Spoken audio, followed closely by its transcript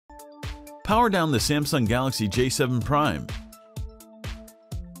Power down the Samsung Galaxy J7 Prime.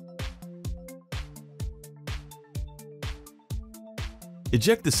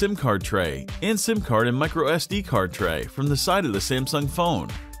 Eject the SIM card tray and SIM card and microSD card tray from the side of the Samsung phone.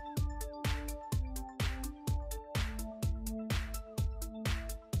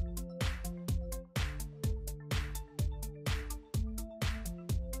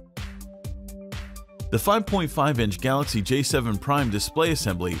 The 5.5-inch Galaxy J7 Prime display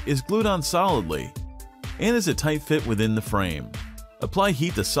assembly is glued on solidly and is a tight fit within the frame. Apply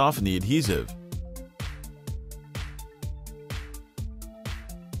heat to soften the adhesive.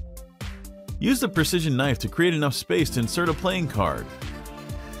 Use the precision knife to create enough space to insert a playing card.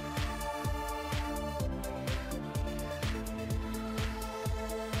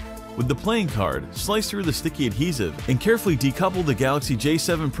 With the playing card, slice through the sticky adhesive and carefully decouple the Galaxy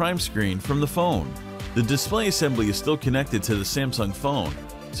J7 Prime screen from the phone. The display assembly is still connected to the Samsung phone,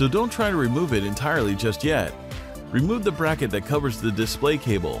 so don't try to remove it entirely just yet. Remove the bracket that covers the display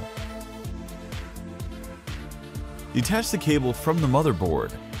cable. Detach the cable from the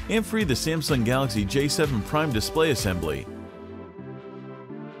motherboard and free the Samsung Galaxy J7 Prime display assembly.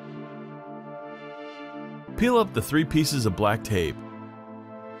 Peel up the 3 pieces of black tape.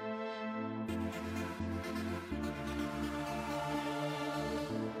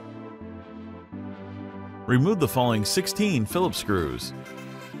 Remove the following 16 Phillips screws.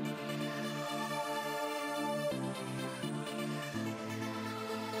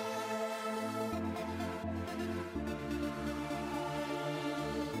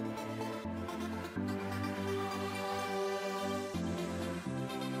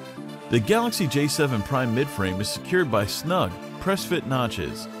 The Galaxy J7 Prime midframe is secured by snug, press-fit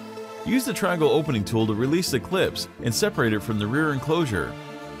notches. Use the triangle opening tool to release the clips and separate it from the rear enclosure.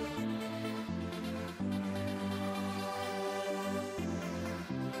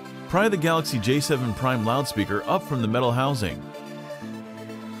 Pry the Galaxy J7 Prime loudspeaker up from the metal housing.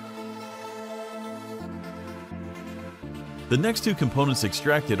 The next 2 components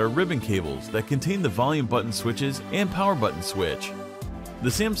extracted are ribbon cables that contain the volume button switches and power button switch. The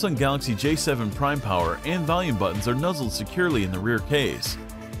Samsung Galaxy J7 Prime power and volume buttons are nuzzled securely in the rear case.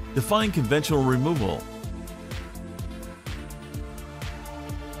 Define conventional removal.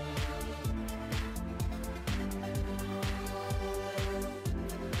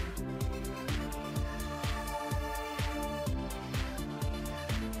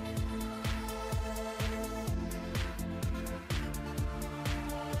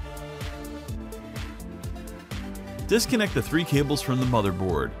 Disconnect the 3 cables from the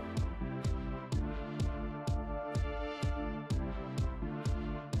motherboard.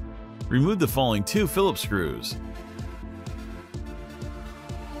 Remove the following 2 Phillips screws.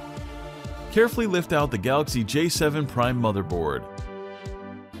 Carefully lift out the Galaxy J7 Prime motherboard.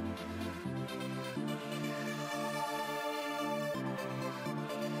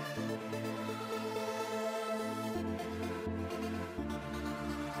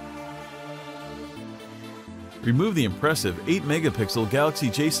 Remove the impressive 8-megapixel Galaxy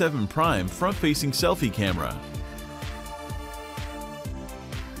J7 Prime front-facing selfie camera.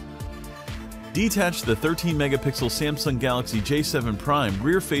 Detach the 13-megapixel Samsung Galaxy J7 Prime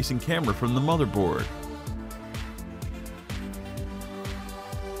rear-facing camera from the motherboard.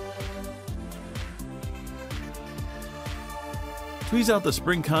 Tweeze out the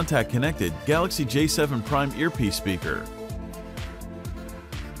spring contact connected Galaxy J7 Prime earpiece speaker.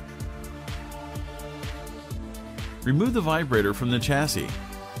 Remove the vibrator from the chassis.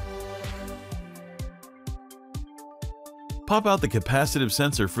 Pop out the capacitive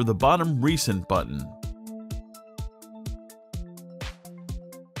sensor for the bottom recent button.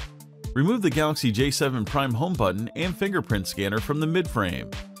 Remove the Galaxy J7 Prime home button and fingerprint scanner from the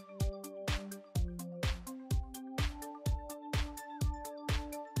midframe.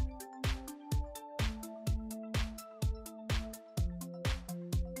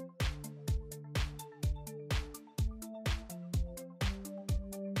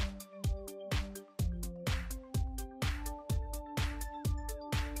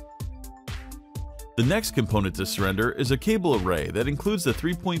 The next component to surrender is a cable array that includes the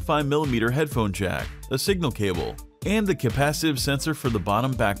 3.5mm headphone jack, a signal cable, and the capacitive sensor for the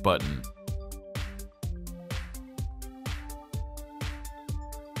bottom back button.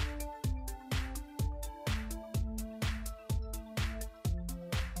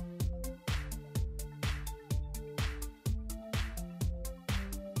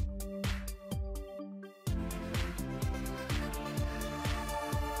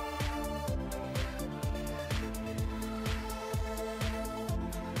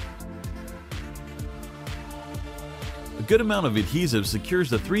 good amount of adhesive secures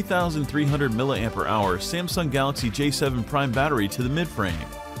the 3,300 mAh Samsung Galaxy J7 Prime battery to the mid-frame.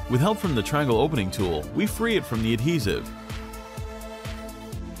 With help from the triangle opening tool, we free it from the adhesive.